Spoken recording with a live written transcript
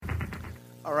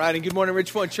All right, and good morning,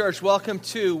 Ridgepoint Church. Welcome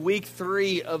to week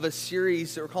 3 of a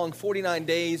series that we're calling 49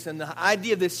 Days. And the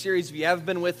idea of this series, if you haven't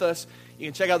been with us, you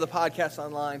can check out the podcast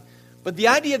online. But the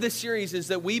idea of this series is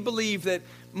that we believe that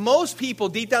most people,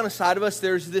 deep down inside of us,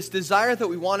 there's this desire that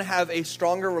we want to have a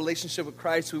stronger relationship with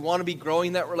Christ. We want to be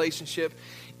growing that relationship.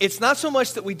 It's not so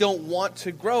much that we don't want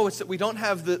to grow, it's that we don't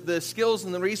have the skills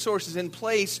and the resources in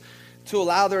place to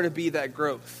allow there to be that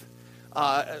growth.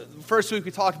 First week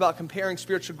we talked about comparing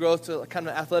spiritual growth to kind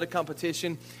of athletic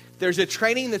competition. There's a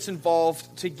training that's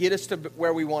involved to get us to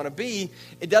where we want to be.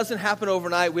 It doesn't happen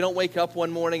overnight. We don't wake up one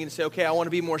morning and say, okay, I want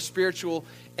to be more spiritual,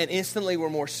 and instantly we're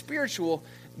more spiritual.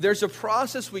 There's a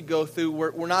process we go through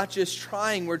where we're not just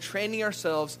trying, we're training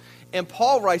ourselves. And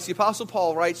the Apostle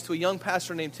Paul writes to a young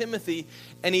pastor named Timothy,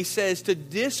 and he says to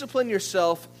discipline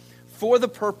yourself for the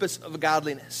purpose of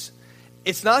godliness.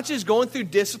 It's not just going through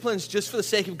disciplines just for the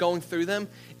sake of going through them.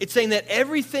 It's saying that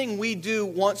everything we do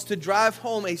wants to drive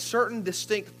home a certain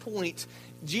distinct point.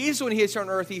 Jesus, when he hits here on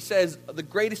earth, he says the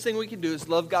greatest thing we can do is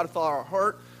love God with all our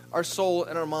heart, our soul,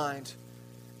 and our mind.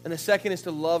 And the second is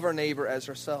to love our neighbor as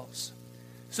ourselves.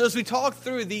 So as we talk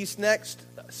through these next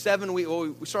 7 weeks,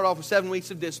 we start off with 7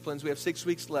 weeks of disciplines. We have 6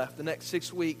 weeks left, the next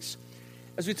 6 weeks.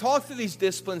 As we talk through these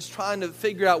disciplines, trying to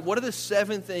figure out what are the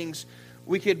 7 things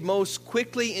we could most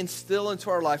quickly instill into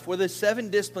our life, what are the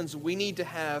 7 disciplines we need to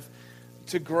have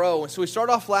to grow. And so we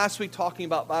started off last week talking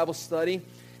about Bible study,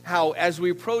 how as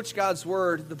we approach God's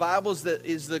Word, the Bible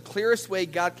is the clearest way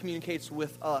God communicates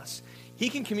with us. He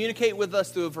can communicate with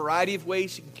us through a variety of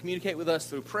ways. He can communicate with us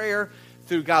through prayer,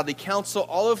 through godly counsel.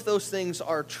 All of those things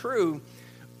are true.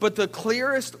 But the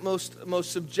clearest,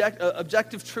 most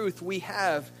objective truth we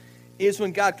have is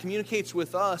when God communicates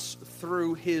with us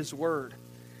through His Word.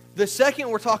 The second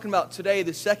we're talking about today,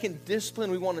 the second discipline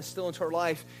we want to instill into our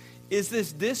life, is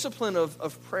this discipline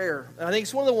of prayer. And I think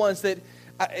it's one of the ones that,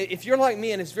 if you're like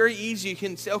me, and it's very easy, you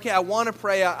can say, okay, I want to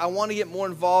pray, I want to get more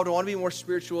involved, I want to be more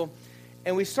spiritual.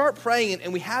 And we start praying,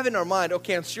 and we have in our mind,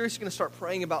 okay, I'm seriously going to start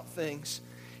praying about things.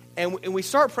 And we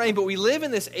start praying, but we live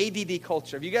in this ADD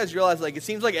culture. If you guys realize, it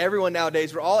seems like everyone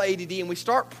nowadays, we're all ADD, and we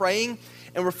start praying,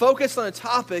 and we're focused on a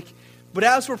topic, but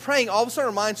as we're praying, all of a sudden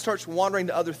our mind starts wandering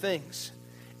to other things.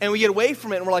 And we get away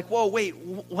from it, and we're like, whoa, wait,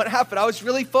 what happened? I was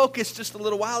really focused just a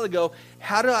little while ago.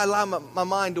 How did I allow my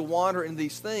mind to wander in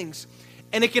these things?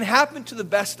 And it can happen to the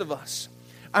best of us.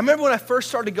 I remember when I first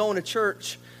started going to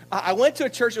church, I went to a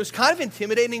church that was kind of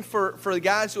intimidating for the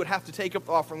guys who would have to take up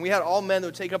the offering. We had all men that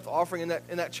would take up the offering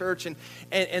in that church, and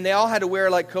they all had to wear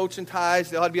coats and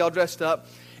ties. They all had to be all dressed up.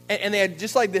 And they had,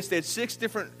 just like this, they had 6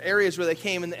 different areas where they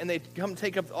came, and they'd come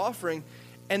take up the offering.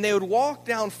 And they would walk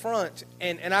down front,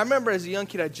 and I remember as a young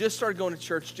kid, I just started going to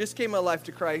church, just gave my life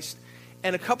to Christ,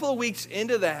 and a couple of weeks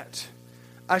into that,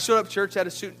 I showed up to church, had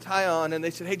a suit and tie on, and they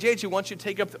said, hey, JJ, why don't you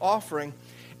take up the offering?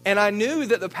 And I knew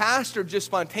that the pastor just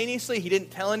spontaneously, he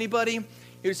didn't tell anybody,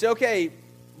 he would say, okay,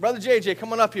 Brother JJ,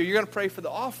 come on up here, you're going to pray for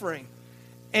the offering.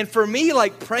 And for me,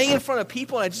 praying in front of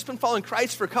people, and I'd just been following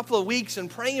Christ for a couple of weeks, and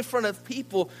praying in front of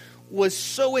people was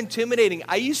so intimidating.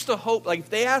 I used to hope, if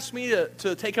they asked me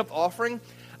to take up the offering,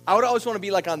 I would always want to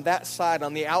be on that side,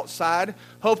 on the outside,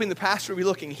 hoping the pastor would be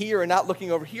looking here and not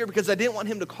looking over here, because I didn't want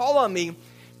him to call on me,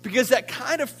 because that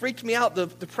kind of freaked me out, to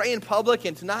pray in public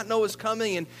and to not know what's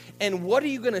coming, and what are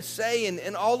you going to say,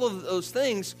 and all of those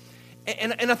things.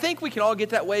 And I think we can all get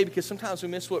that way, because sometimes we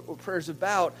miss what prayer is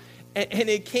about. And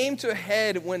it came to a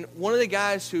head when one of the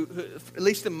guys who, at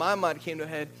least in my mind, came to a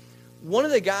head, one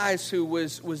of the guys who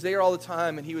was there all the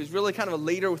time, and he was really kind of a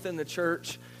leader within the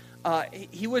church,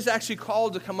 he was actually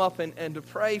called to come up and to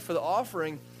pray for the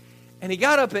offering. And he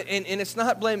got up, and it's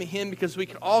not blaming him, because we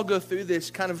can all go through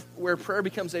this kind of where prayer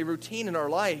becomes a routine in our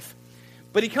life.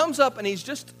 But he comes up, and he's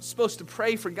just supposed to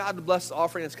pray for God to bless the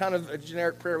offering. It's kind of a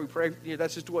generic prayer we pray.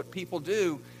 That's just what people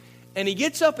do. And he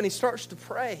gets up, and he starts to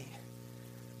pray.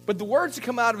 But the words that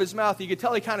come out of his mouth, you could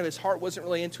tell his heart wasn't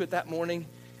really into it that morning.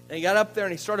 And he got up there,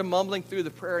 and he started mumbling through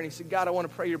the prayer, and he said, God, I want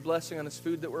to pray your blessing on this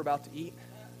food that we're about to eat.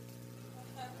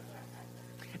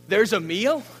 There's a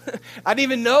meal? I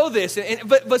didn't even know this.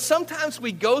 But sometimes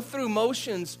we go through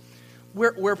motions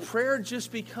where prayer just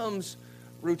becomes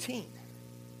routine.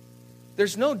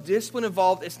 There's no discipline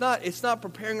involved. It's not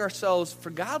preparing ourselves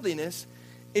for godliness.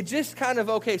 It just kind of,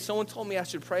 okay, someone told me I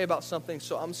should pray about something,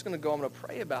 so I'm just going to go, I'm going to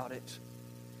pray about it.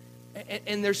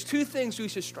 And there's 2 things we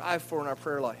should strive for in our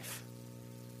prayer life.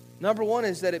 Number 1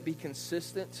 is that it be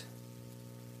consistent.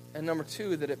 And number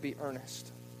 2, that it be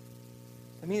earnest.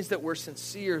 It means that we're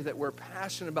sincere, that we're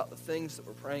passionate about the things that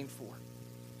we're praying for.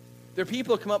 There are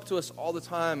people who come up to us all the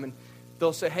time, and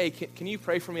they'll say, hey, can you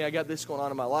pray for me? I got this going on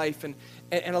in my life. And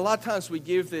a lot of times we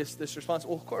give this response,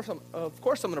 well, of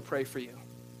course I'm going to pray for you.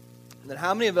 And then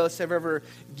how many of us have ever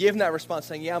given that response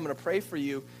saying, yeah, I'm going to pray for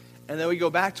you, and then we go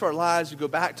back to our lives, we go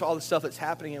back to all the stuff that's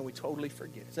happening, and we totally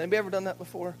forget. Has anybody ever done that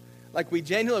before? Like we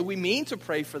mean to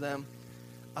pray for them.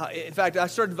 In fact, I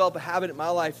started to develop a habit in my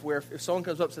life where if someone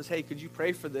comes up and says, hey, could you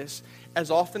pray for this?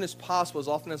 As often as possible, as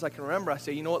often as I can remember, I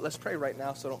say, you know what, let's pray right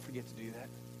now so I don't forget to do that.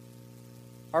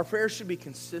 Our prayers should be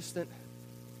consistent.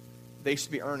 They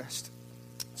should be earnest.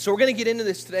 So we're going to get into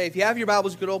this today. If you have your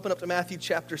Bibles, you could open up to Matthew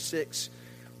chapter 6.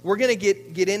 We're going to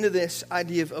get into this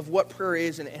idea of what prayer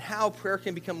is and how prayer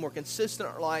can become more consistent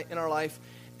in our life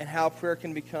and how prayer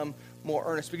can become more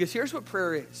earnest. Because here's what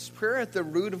prayer is. Prayer at the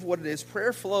root of what it is.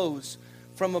 Prayer flows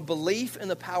from a belief in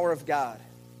the power of God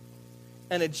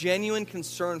and a genuine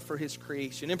concern for His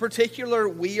creation. In particular,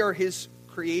 we are His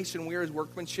creation. We are His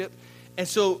workmanship. And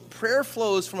so prayer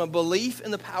flows from a belief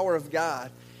in the power of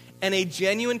God and a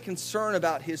genuine concern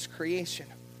about His creation.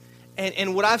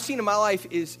 And what I've seen in my life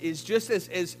is just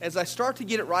as I start to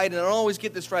get it right, and I don't always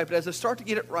get this right, but as I start to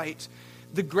get it right,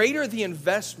 the greater the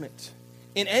investment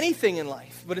in anything in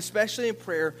life, but especially in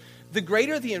prayer, the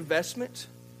greater the investment,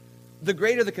 the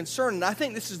greater the concern. And I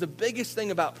think this is the biggest thing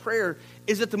about prayer,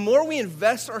 is that the more we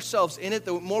invest ourselves in it,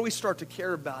 the more we start to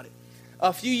care about it.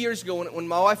 A few years ago, when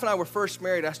my wife and I were first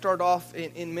married, I started off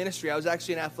in ministry. I was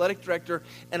actually an athletic director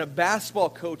and a basketball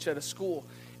coach at a school.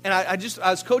 And I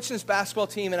was coaching this basketball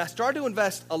team, and I started to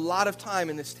invest a lot of time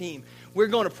in this team. We were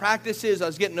going to practices. I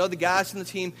was getting to know the guys in the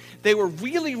team. They were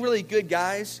really, really good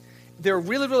guys. They were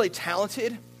really, really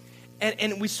talented.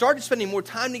 And we started spending more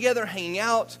time together, hanging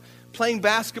out, playing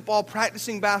basketball,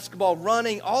 practicing basketball,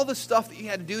 running, all the stuff that you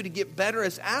had to do to get better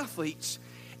as athletes.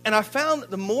 And I found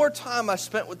that the more time I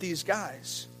spent with these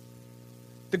guys,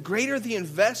 the greater the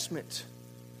investment,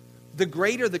 the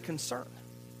greater the concern.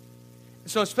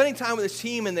 So I'm spending time with this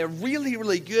team, and they're really,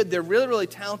 really good. They're really, really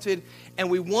talented. And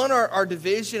we won our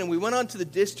division, and we went on to the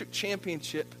district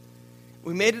championship.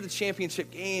 We made it to the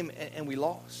championship game, and we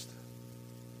lost.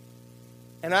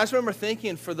 And I just remember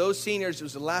thinking, for those seniors, it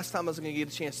was the last time I was going to get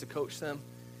a chance to coach them.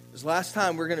 It was the last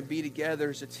time we were going to be together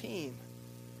as a team.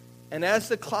 And as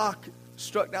the clock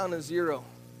struck down to 0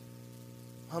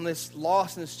 on this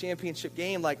loss in this championship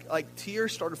game, like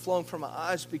tears started flowing from my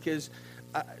eyes, because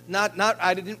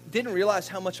I didn't realize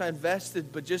how much I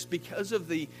invested, but just because of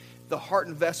the heart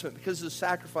investment, because of the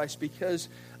sacrifice, because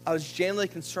I was genuinely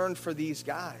concerned for these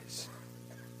guys.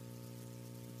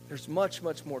 There's much,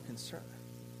 much more concern.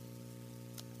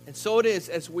 And so it is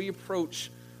as we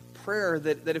approach prayer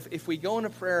that if we go into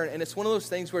prayer, and it's one of those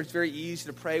things where it's very easy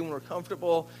to pray when we're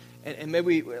comfortable, and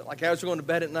maybe like as we're going to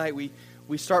bed at night,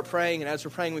 we start praying, and as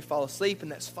we're praying we fall asleep,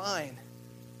 and that's fine.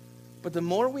 But the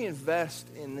more we invest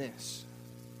in this,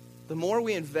 the more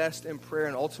we invest in prayer,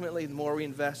 and ultimately the more we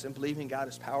invest in believing God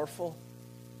is powerful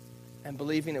and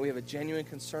believing that we have a genuine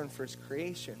concern for His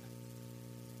creation,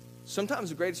 sometimes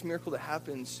the greatest miracle that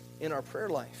happens in our prayer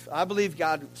life. I believe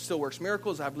God still works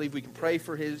miracles. I believe we can pray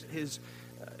for His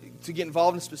to get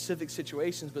involved in specific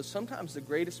situations. But sometimes the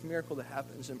greatest miracle that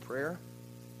happens in prayer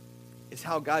is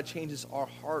how God changes our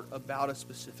heart about a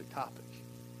specific topic.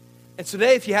 And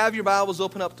today, if you have your Bibles,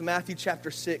 open up to Matthew chapter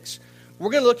 6. We're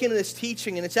going to look into this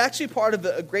teaching, and it's actually part of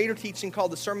a greater teaching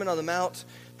called the Sermon on the Mount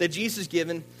that Jesus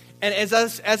given. And as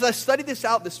I studied this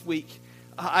out this week,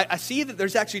 I see that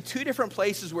there's actually 2 different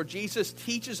places where Jesus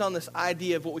teaches on this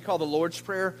idea of what we call the Lord's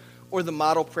Prayer or the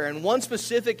model prayer. In one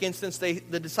specific instance,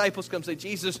 the disciples come and say,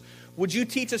 Jesus, would you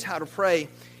teach us how to pray?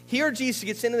 Here Jesus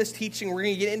gets into this teaching. We're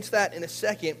going to get into that in a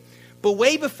second. But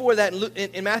way before that,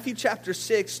 in Matthew chapter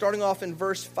 6, starting off in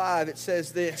verse 5, it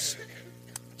says this.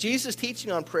 Jesus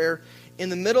teaching on prayer in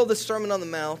the middle of the Sermon on the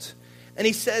Mount, and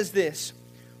He says this,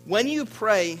 when you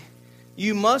pray,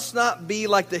 you must not be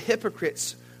like the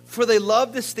hypocrites, for they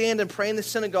love to stand and pray in the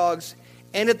synagogues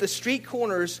and at the street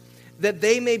corners, that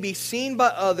they may be seen by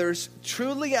others.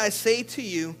 Truly I say to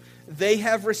you, they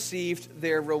have received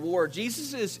their reward.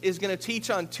 Jesus is going to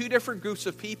teach on 2 different groups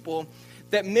of people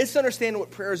that misunderstand what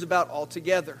prayer is about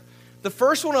altogether. The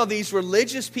first one of these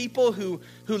religious people who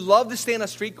love to stand on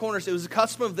street corners. It was a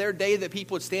custom of their day that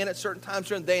people would stand at certain times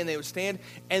during the day, and they would stand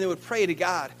and they would pray to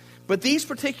God. But these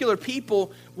particular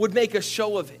people would make a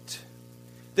show of it.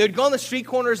 They would go on the street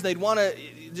corners and they'd want to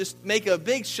just make a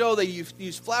big show. They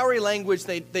use flowery language.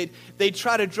 They'd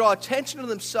try to draw attention to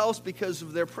themselves because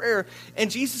of their prayer.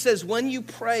 And Jesus says, when you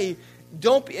pray,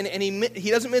 don't be, and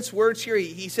he doesn't mince words here.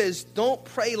 He says, don't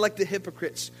pray like the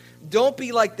hypocrites. Don't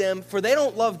be like them, for they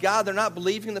don't love God. They're not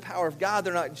believing in the power of God.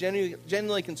 They're not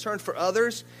genuinely concerned for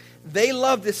others. They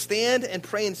love to stand and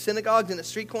pray in synagogues and at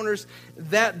street corners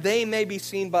that they may be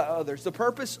seen by others. The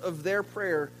purpose of their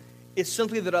prayer is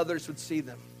simply that others would see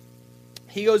them.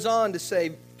 He goes on to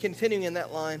say, continuing in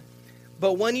that line,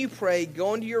 But when you pray,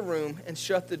 go into your room and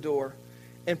shut the door,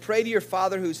 and pray to your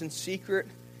Father who's in secret,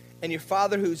 and your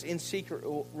Father who's in secret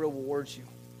will reward you.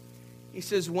 He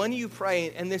says, when you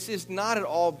pray, and this is not at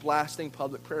all blasting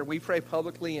public prayer. We pray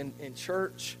publicly in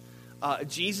church.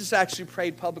 Jesus actually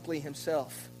prayed publicly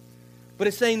himself. But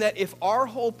it's saying that if our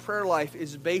whole prayer life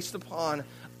is based upon,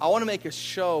 I want to make a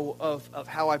show of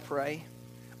how I pray.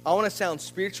 I want to sound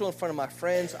spiritual in front of my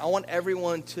friends. I want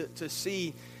everyone to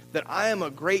see that I am a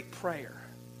great prayer.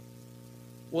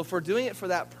 Well, if we're doing it for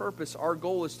that purpose, our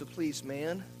goal is to please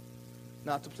man,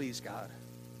 not to please God.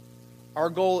 Our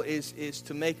goal is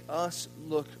to make us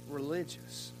look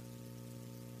religious.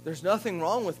 There's nothing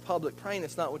wrong with public praying.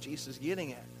 That's not what Jesus is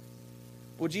getting at.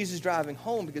 What Jesus is driving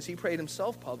home, because he prayed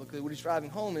himself publicly, what he's driving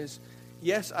home is,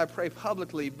 yes, I pray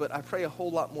publicly, but I pray a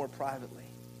whole lot more privately.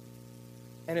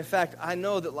 And in fact, I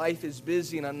know that life is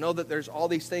busy, and I know that there's all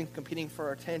these things competing for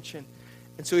our attention.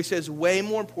 And so he says, way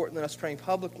more important than us praying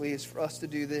publicly is for us to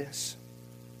do this.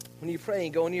 When you pray,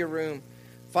 go into your room,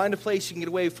 find a place you can get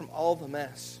away from all the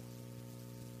mess.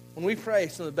 When we pray,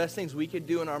 some of the best things we could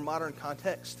do in our modern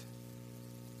context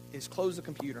is close the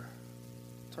computer,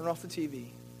 turn off the TV,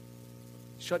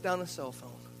 shut down the cell phone.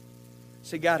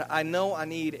 Say, God, I know I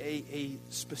need a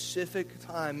specific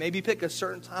time. Maybe pick a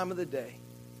certain time of the day.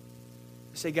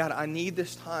 Say, God, I need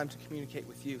this time to communicate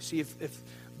with you. See, if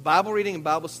Bible reading and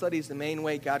Bible study is the main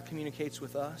way God communicates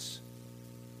with us,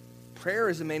 prayer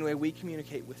is the main way we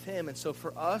communicate with him. And so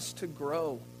for us to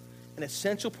grow, an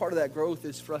essential part of that growth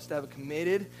is for us to have a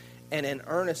committed and an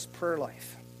earnest prayer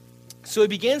life. So he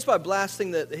begins by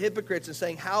blasting the hypocrites and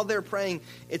saying how they're praying,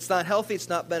 it's not healthy, it's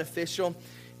not beneficial.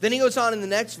 Then he goes on in the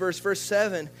next verse, verse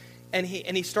 7, and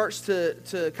he starts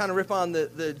to kind of rip on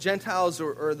the Gentiles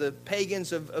or the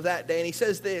pagans of that day. And he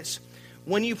says this,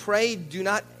 when you pray, do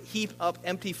not heap up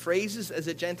empty phrases as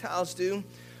the Gentiles do,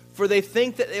 for they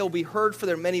think that they will be heard for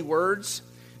their many words.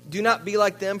 Do not be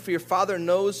like them, for your Father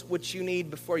knows what you need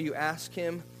before you ask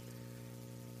him.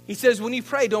 He says, when you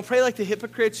pray, don't pray like the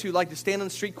hypocrites who like to stand on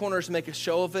the street corners and make a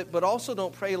show of it, but also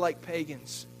don't pray like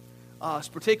pagans.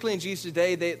 Particularly in Jesus'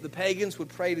 day, the pagans would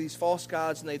pray to these false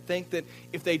gods, and they'd think that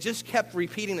if they just kept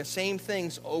repeating the same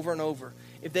things over and over,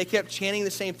 if they kept chanting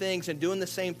the same things and doing the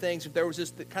same things, if there was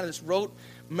this kind of this rote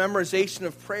memorization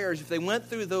of prayers, if they went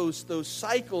through those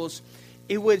cycles,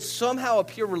 it would somehow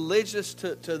appear religious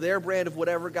to their brand of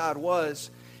whatever God was.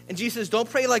 And Jesus says, don't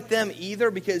pray like them either,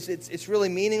 because it's really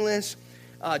meaningless.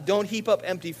 Don't heap up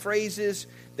empty phrases.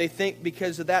 They think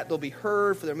because of that they'll be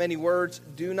heard for their many words.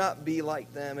 Do not be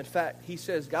like them. In fact, he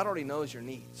says God already knows your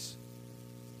needs.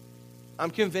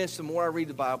 I'm convinced the more I read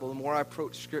the Bible, the more I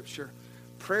approach Scripture,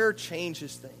 prayer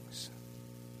changes things.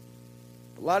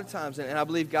 A lot of times, and I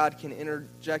believe God can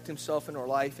interject himself into our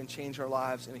life and change our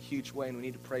lives in a huge way, and we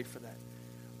need to pray for that.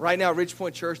 Right now at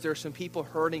Ridgepoint Church, there are some people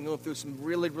hurting, going through some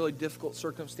really, really difficult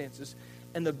circumstances.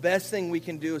 And the best thing we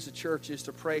can do as a church is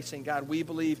to pray, saying, God, we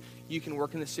believe you can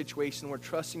work in this situation. We're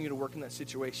trusting you to work in that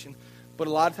situation. But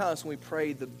a lot of times when we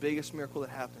pray, the biggest miracle that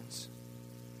happens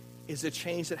is the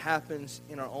change that happens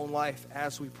in our own life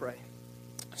as we pray.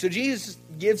 So Jesus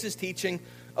gives his teaching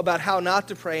about how not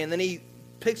to pray. And then he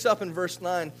picks up in verse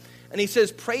 9. And he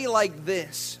says, pray like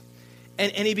this.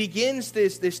 And he begins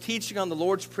this teaching on the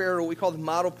Lord's Prayer, or what we call the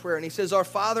model prayer. And he says, our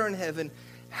Father in heaven,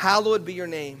 hallowed be your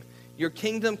name. Your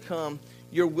kingdom come.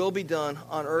 Your will be done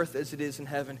on earth as it is in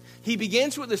heaven. He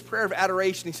begins with this prayer of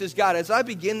adoration. He says, God, as I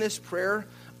begin this prayer,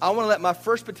 I want to let my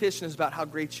first petition is about how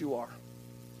great you are.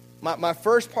 My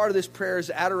first part of this prayer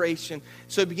is adoration.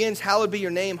 So it begins, hallowed be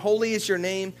your name. Holy is your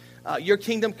name. Your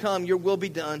kingdom come. Your will be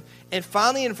done. And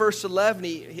finally in verse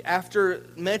 11, after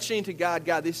mentioning to God,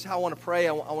 God, this is how I want to pray.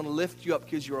 I want to lift you up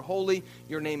because you are holy.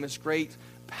 Your name is great.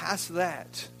 Past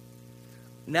that,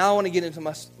 now I want to get into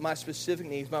my specific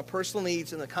needs, my personal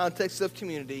needs in the context of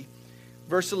community.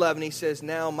 Verse 11, he says,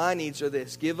 now my needs are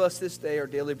this. Give us this day our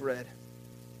daily bread.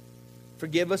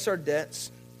 Forgive us our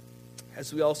debts,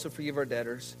 as we also forgive our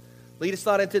debtors. Lead us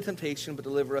not into temptation, but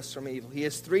deliver us from evil. He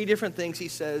has three different things he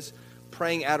says,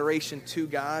 praying adoration to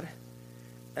God.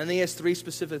 And then he has three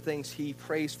specific things he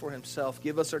prays for himself.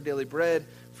 Give us our daily bread,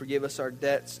 forgive us our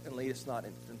debts, and lead us not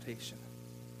into temptation.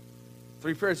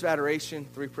 3 prayers of adoration,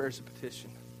 3 prayers of petition.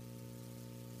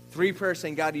 3 prayers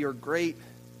saying, God, you're great.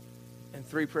 And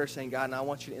 3 prayers saying, God, now I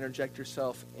want you to interject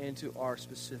yourself into our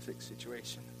specific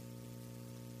situation.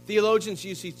 Theologians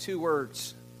use these 2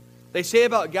 words. They say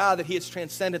about God that he is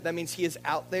transcendent. That means he is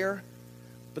out there.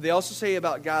 But they also say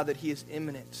about God that he is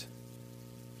immanent.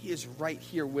 He is right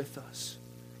here with us.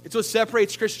 It's what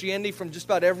separates Christianity from just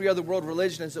about every other world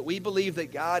religion, is that we believe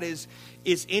that God is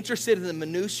interested in the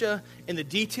minutia, in the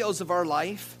details of our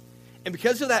life. And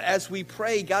because of that, as we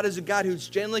pray, God is a God who's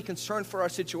genuinely concerned for our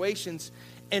situations.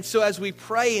 And so as we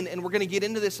pray, and we're going to get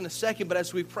into this in a second, but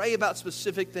as we pray about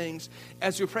specific things,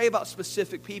 as we pray about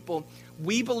specific people,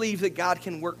 we believe that God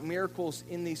can work miracles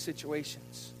in these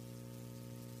situations.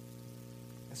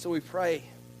 And so we pray.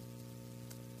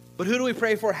 But who do we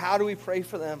pray for? How do we pray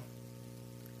for them?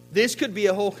 This could be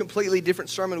a whole completely different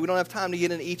sermon. We don't have time to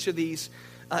get into each of these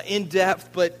in depth,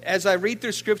 but as I read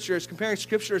through Scripture, as comparing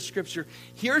Scripture to Scripture,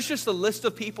 here's just a list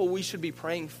of people we should be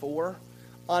praying for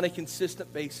on a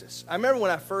consistent basis. I remember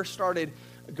when I first started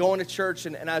going to church,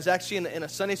 and I was actually in a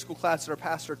Sunday school class that our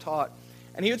pastor taught,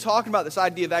 and he was talking about this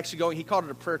idea of actually going, he called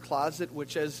it a prayer closet,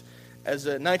 which as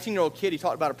a 19-year-old kid, he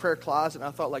talked about a prayer closet, and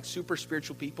I thought like super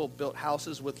spiritual people built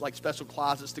houses with like special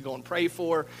closets to go and pray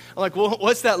for. I'm like, well,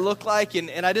 what's that look like? And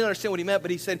I didn't understand what he meant,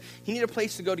 but he said he needed a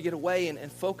place to go to get away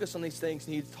and focus on these things,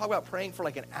 and he'd talk about praying for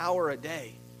like an hour a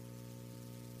day.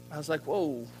 I was like,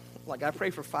 whoa. Like I pray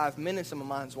for 5 minutes, and my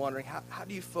mind's wandering, how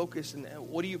do you focus, and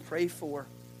what do you pray for?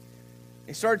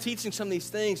 He started teaching some of these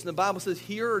things, and the Bible says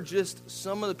here are just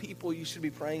some of the people you should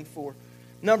be praying for.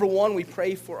 Number one, we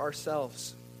pray for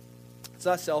ourselves. It's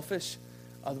not selfish.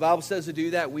 The Bible says to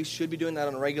do that. We should be doing that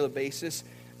on a regular basis.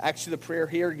 Actually, the prayer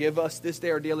here, give us this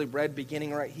day our daily bread,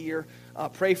 beginning right here.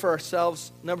 Pray for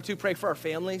ourselves. Number two, pray for our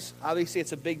families. Obviously,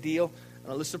 it's a big deal.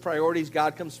 On a list of priorities,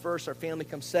 God comes first, our family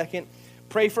comes second.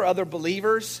 Pray for other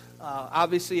believers.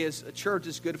 Obviously, as a church,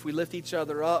 it's good if we lift each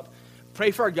other up.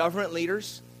 Pray for our government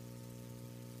leaders.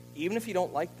 Even if you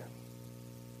don't like them,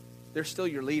 they're still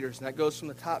your leaders. And that goes from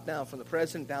the top down, from the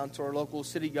president down to our local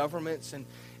city governments and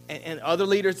other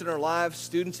leaders in our lives.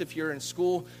 Students, if you're in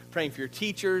school, praying for your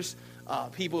teachers.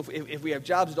 People, if we have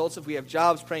jobs, adults, if we have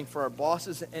jobs, praying for our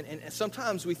bosses. And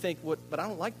sometimes we think, but I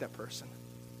don't like that person.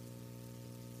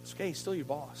 It's okay, he's still your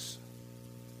boss.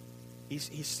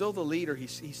 He's still the leader.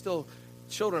 He's still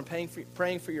children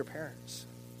praying for your parents.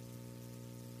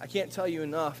 I can't tell you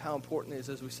enough how important it is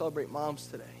as we celebrate moms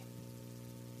today.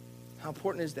 How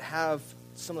important it is to have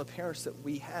some of the parents that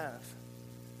we have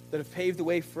that have paved the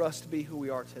way for us to be who we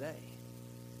are today.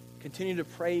 Continue to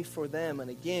pray for them. And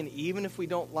again, even if we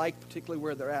don't like particularly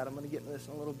where they're at, I'm going to get into this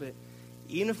in a little bit.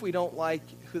 Even if we don't like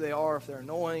who they are, if they're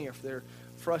annoying, or if they're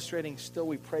frustrating, still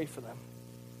we pray for them.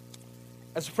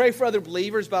 As we pray for other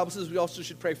believers, the Bible says we also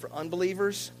should pray for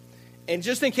unbelievers. And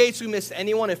just in case we missed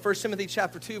anyone, in 1 Timothy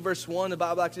chapter 2, verse 1, the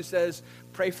Bible actually says,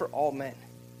 pray for all men.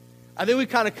 I think we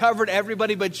kind of covered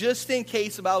everybody, but just in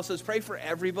case, the Bible says pray for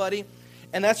everybody.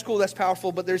 And that's cool, that's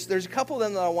powerful, but there's a couple of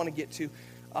them that I want to get to.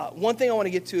 One thing I want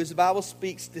to get to is the Bible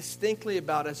speaks distinctly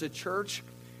about, as a church,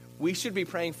 we should be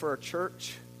praying for our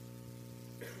church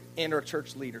and our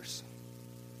church leaders.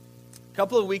 A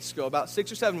couple of weeks ago, about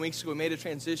 6 or 7 weeks ago, we made a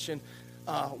transition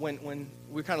when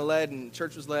we kind of led and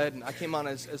church was led, and I came on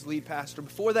as lead pastor.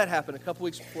 Before that happened, a couple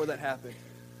weeks before that happened,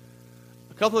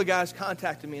 a couple of guys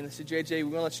contacted me and they said, JJ, we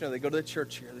want to let you know, they go to the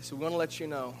church here. They said, we want to let you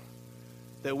know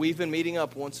that we've been meeting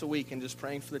up once a week and just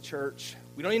praying for the church.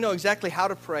 We don't even know exactly how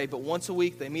to pray, but once a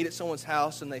week they meet at someone's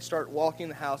house and they start walking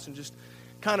the house and just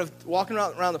kind of walking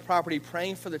around the property,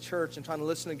 praying for the church and trying to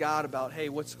listen to God about, hey,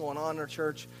 what's going on in our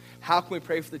church? How can we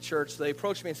pray for the church? So they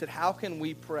approached me and said, how can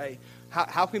we pray?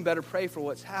 How can we better pray for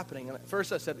what's happening? And at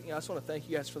first I said, I just want to thank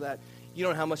you guys for that. You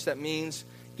don't know how much that means.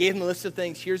 Gave them a list of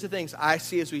things. Here's the things I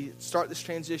see as we start this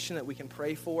transition that we can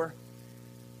pray for.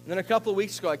 And then a couple of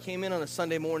weeks ago, I came in on a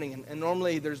Sunday morning, and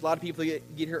normally there's a lot of people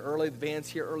that get here early. The band's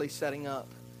here early setting up.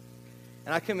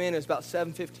 And I come in, it was about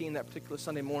 7:15 that particular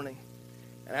Sunday morning.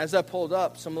 And as I pulled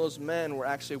up, some of those men were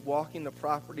actually walking the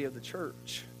property of the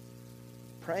church,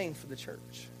 praying for the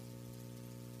church.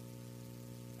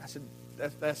 I said,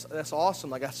 that's awesome.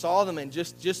 Like, I saw them, and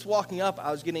just walking up,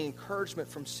 I was getting encouragement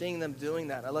from seeing them doing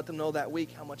that. I let them know that week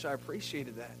how much I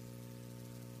appreciated that.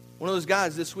 One of those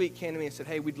guys this week came to me and said,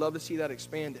 hey, we'd love to see that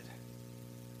expanded.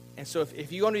 And so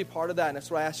if you want to be part of that, and that's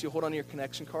why I asked you to hold on to your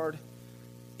connection card,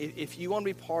 if you want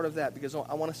to be part of that, because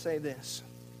I want to say this,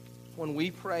 when we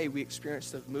pray, we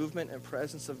experience the movement and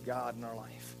presence of God in our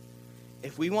life.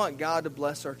 If we want God to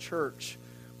bless our church,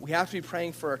 we have to be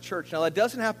praying for our church. Now, that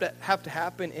doesn't have to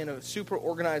happen in a super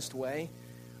organized way.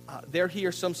 They're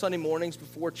here some Sunday mornings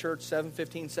before church,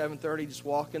 7:15, 7:30, just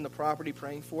walk in the property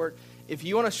praying for it. If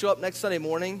you want to show up next Sunday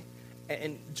morning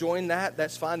and join that,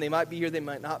 that's fine. They might be here, they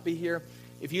might not be here.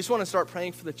 If you just want to start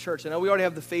praying for the church, I know we already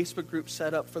have the Facebook group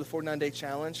set up for the 49-day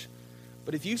challenge,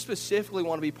 but if you specifically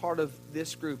want to be part of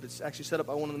this group, it's actually set up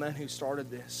by one of the men who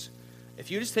started this. If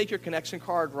you just take your connection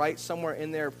card, write somewhere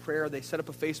in there prayer, they set up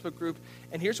a Facebook group,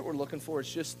 and here's what we're looking for,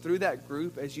 is just through that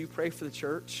group, as you pray for the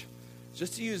church,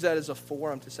 just to use that as a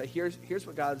forum to say, here's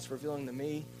what God is revealing to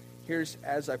me. Here's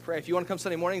as I pray. If you want to come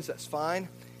Sunday mornings, that's fine.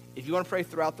 if you want to pray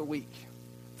throughout the week.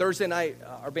 Thursday night,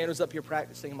 our band was up here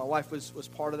practicing, and my wife was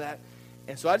part of that.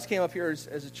 And so I just came up here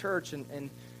as a church, and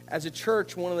as a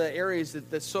church, one of the areas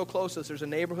that's so close to us, there's a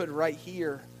neighborhood right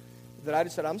here that I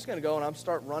just said, I'm just going to go and I'm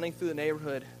start running through the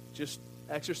neighborhood, just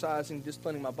exercising,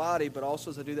 disciplining my body, but also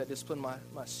as I do that, discipline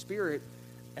my spirit,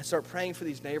 and start praying for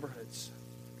these neighborhoods.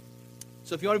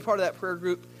 So if you want to be part of that prayer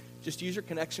group, just use your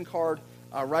connection card,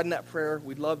 write in that prayer.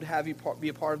 We'd love to have you be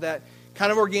a part of that.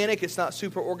 Kind of organic, it's not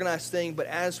super organized thing, but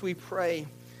as we pray,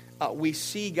 we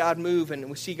see God move and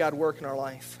we see God work in our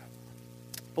life.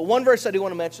 But one verse I do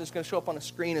want to mention is going to show up on the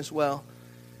screen as well.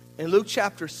 In Luke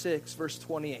chapter 6, verse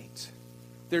 28.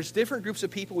 There's different groups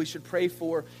of people we should pray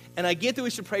for. And I get that we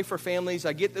should pray for families.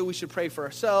 I get that we should pray for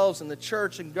ourselves and the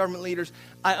church and government leaders.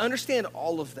 I understand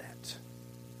all of that.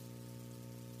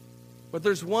 But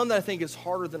there's one that I think is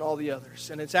harder than all the others.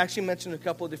 And it's actually mentioned in a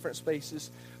couple of different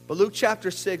spaces. But Luke chapter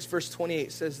 6, verse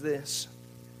 28 says this.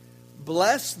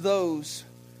 Bless those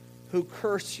who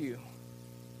curse you.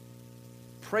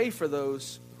 Pray for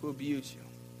those who abuse you.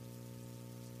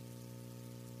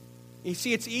 You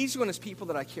see, it's easy when it's people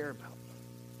that I care about.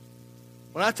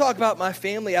 When I talk about my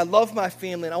family, I love my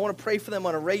family, and I want to pray for them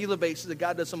on a regular basis that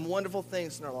God does some wonderful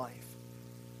things in their life.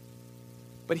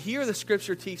 But here the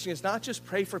scripture teaching is not just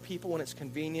pray for people when it's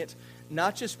convenient,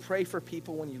 not just pray for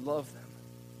people when you love them.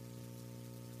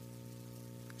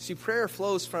 See, prayer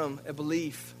flows from a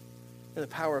belief in the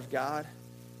power of God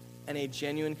and a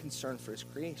genuine concern for His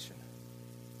creation.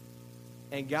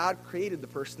 And God created the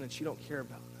person that you don't care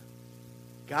about.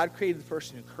 God created the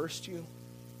person who cursed you.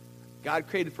 God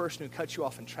created the person who cut you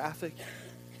off in traffic.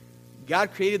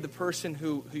 God created the person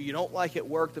who you don't like at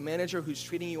work, the manager who's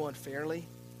treating you unfairly.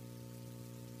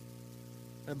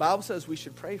 And the Bible says we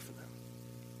should pray for them.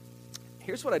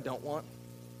 Here's what I don't want.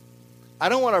 I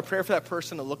don't want our prayer for that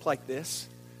person to look like this.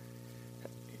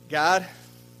 God,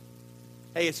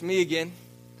 hey, it's me again.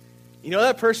 You know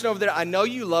that person over there, I know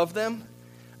you love them.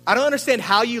 I don't understand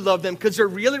how you love them because they're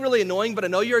really, really annoying, but I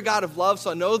know you're a God of love, so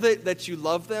I know that you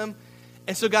love them.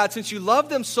 And so, God, since you love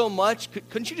them so much,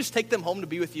 couldn't you just take them home to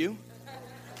be with you?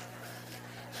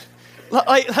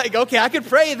 Okay, I could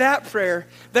pray that prayer.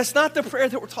 That's not the prayer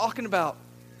that we're talking about.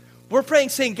 We're praying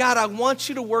saying, God, I want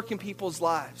you to work in people's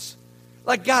lives.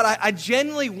 Like, God, I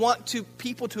genuinely want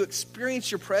people to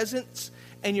experience your presence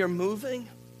and your moving.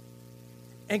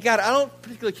 And God, I don't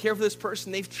particularly care for this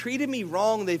person. They've treated me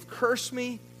wrong. They've cursed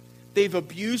me. They've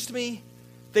abused me.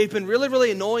 They've been really,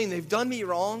 really annoying. They've done me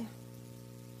wrong.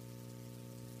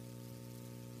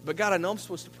 But God, I know I'm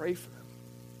supposed to pray for them.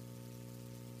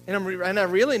 And I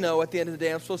really know at the end of the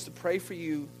day, I'm supposed to pray for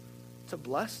you to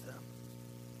bless them.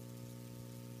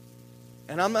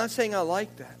 And I'm not saying I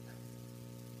like that.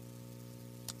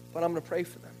 But I'm going to pray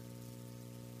for them.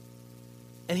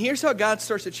 And here's how God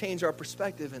starts to change our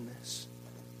perspective in this.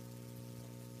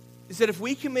 Is that if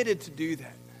we committed to do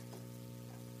that,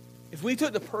 if we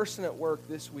took the person at work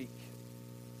this week,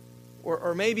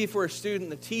 or maybe if we're a student,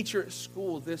 the teacher at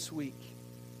school this week,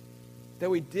 that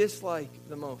we dislike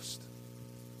the most.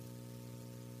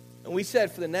 And we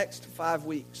said for the next 5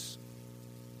 weeks,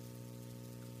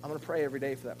 I'm going to pray every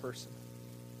day for that person.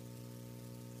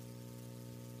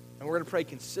 And we're going to pray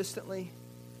consistently,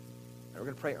 and we're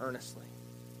going to pray earnestly.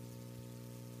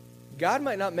 God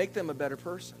might not make them a better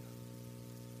person.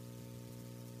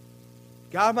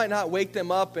 God might not wake them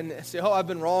up and say, oh, I've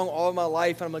been wrong all of my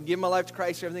life, and I'm going to give my life to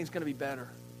Christ, and everything's going to be better.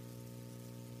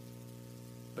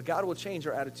 But God will change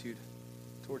our attitude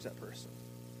towards that person.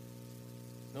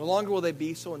 No longer will they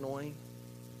be so annoying.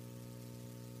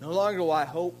 No longer will I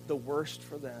hope the worst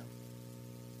for them.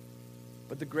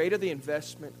 But the greater the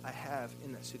investment I have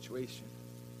in that situation,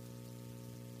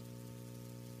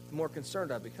 the more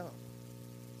concerned I become.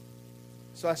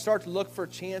 So I start to look for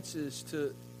chances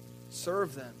to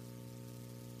serve them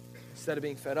instead of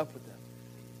being fed up with them.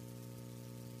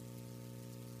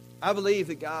 I believe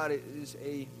that God is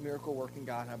a miracle-working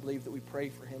God, and I believe that we pray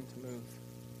for Him to move.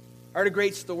 I heard a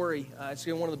great story. It's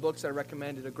in one of the books I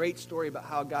recommended, a great story about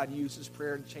how God uses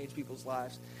prayer to change people's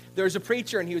lives. There was a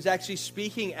preacher, and he was actually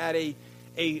speaking at a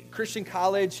Christian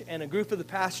college, and a group of the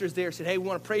pastors there said, hey, we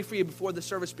want to pray for you before the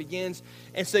service begins.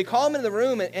 And so they call him into the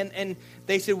room, and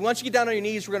they said, once you get down on your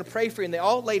knees, we're going to pray for you. And they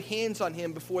all laid hands on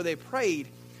him before they prayed,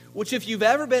 which if you've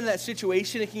ever been in that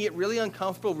situation, it can get really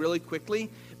uncomfortable really quickly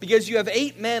because you have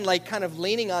 8 men like kind of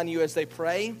leaning on you as they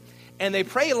pray. And they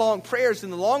pray long prayers,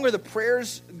 and the longer the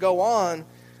prayers go on,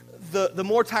 the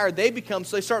more tired they become.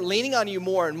 So they start leaning on you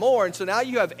more and more. And so now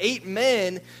you have 8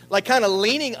 men like kind of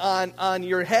leaning on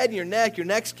your head and your neck. Your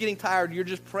neck's getting tired. You're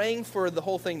just praying for the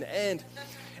whole thing to end.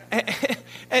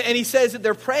 And he says that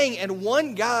they're praying, and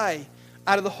one guy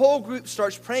out of the whole group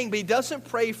starts praying, but he doesn't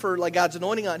pray for like God's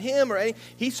anointing on him or anything.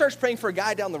 He starts praying for a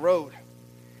guy down the road.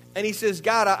 And he says,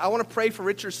 God, I want to pray for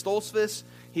Richard Stoltzfus.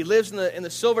 He lives in the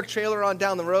silver trailer on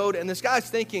down the road. And this guy's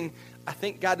thinking, I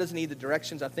think God doesn't need the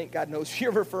directions. I think God knows who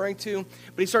you're referring to.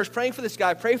 But he starts praying for this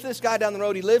guy. Pray for this guy down the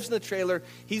road. He lives in the trailer.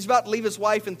 He's about to leave his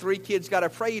wife and 3 kids. God, I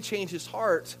pray you change his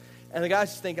heart. And the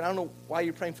guy's just thinking, I don't know why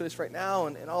you're praying for this right now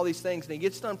and all these things. And he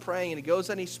gets done praying and he goes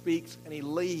and he speaks and he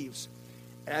leaves.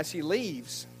 And as he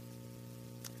leaves,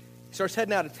 he starts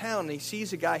heading out of town and he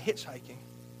sees a guy hitchhiking.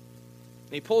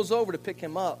 And he pulls over to pick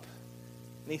him up.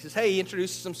 And he says, hey, he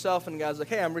introduces himself and the guy's like,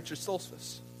 hey, I'm Richard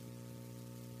Stoltzfus.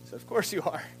 He said, of course you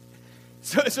are.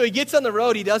 So he gets on the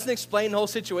road. He doesn't explain the whole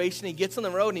situation. He gets on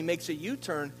the road and he makes a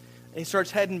U-turn. And he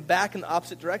starts heading back in the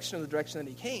opposite direction of the direction that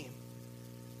he came.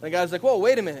 And the guy's like, whoa,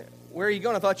 wait a minute. Where are you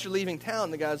going? I thought you were leaving town.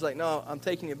 And the guy's like, no, I'm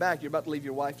taking you back. You're about to leave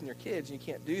your wife and your kids. And you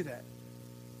can't do that.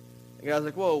 The guy's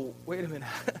like, whoa, wait a minute.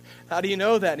 How do you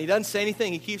know that? And he doesn't say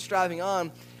anything. He keeps driving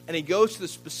on. And he goes to the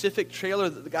specific trailer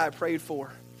that the guy prayed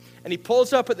for. And he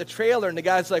pulls up at the trailer. And the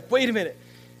guy's like, wait a minute.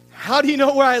 How do you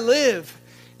know where I live?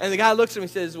 And the guy looks at him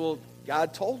and says, well,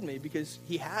 God told me, because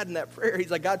he had in that prayer.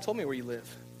 He's like, God told me where you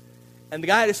live. And the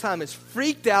guy at this time is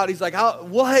freaked out. He's like,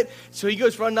 what? So he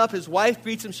goes running up. His wife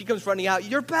greets him. She comes running out.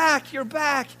 You're back. You're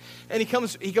back. And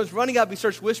he goes running up. He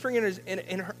starts whispering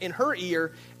in her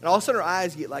ear. And all of a sudden her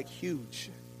eyes get like huge.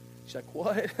 She's like,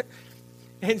 what?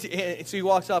 And so he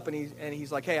walks up and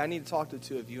he's like, hey, I need to talk to the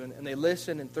two of you. And they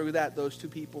listen. And through that, those 2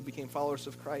 people became followers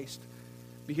of Christ.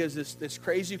 Because this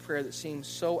crazy prayer that seemed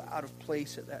so out of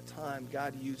place at that time,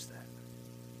 God used that.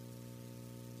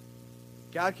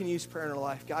 God can use prayer in our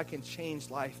life. God can change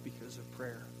life because of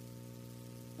prayer.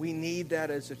 We need that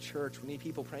as a church. We need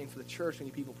people praying for the church. We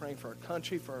need people praying for our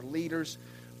country, for our leaders,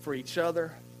 for each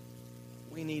other.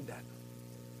 We need that.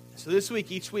 So this week,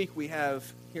 each week, we have,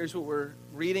 here's what we're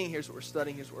reading, here's what we're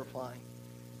studying, here's what we're applying.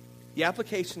 The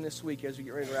application this week, as we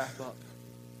get ready to wrap up,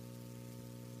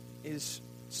 is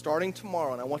starting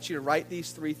tomorrow. And I want you to write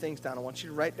these 3 things down. I want you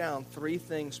to write down 3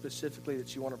 things specifically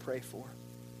that you want to pray for.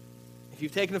 If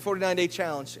you've taken the 49-day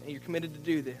challenge and you're committed to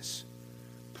do this,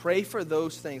 pray for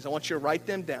those things. I want you to write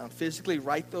them down. Physically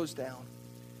write those down.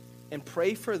 And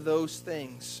pray for those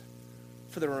things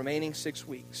for the remaining 6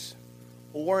 weeks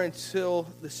or until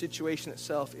the situation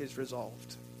itself is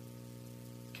resolved.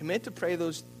 Commit to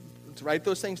write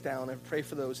those things down and pray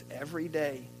for those every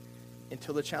day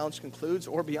until the challenge concludes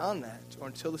or beyond that, or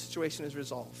until the situation is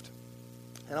resolved.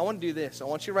 And I want to do this. I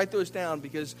want you to write those down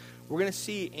because we're going to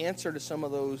see answer to some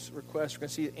of those requests. We're going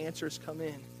to see answers come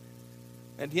in.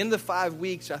 At the end of the 5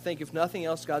 weeks, I think if nothing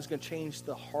else, God's going to change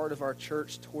the heart of our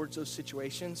church towards those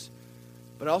situations.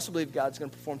 But I also believe God's going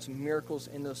to perform some miracles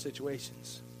in those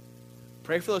situations.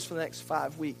 Pray for those for the next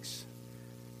 5 weeks.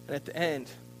 And at the end,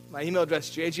 my email address,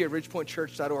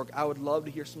 jg@ridgepointchurch.org. I would love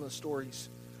to hear some of the stories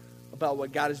about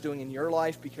what God is doing in your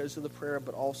life because of the prayer,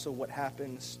 but also what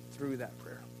happens through that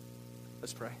prayer.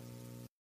 Let's pray.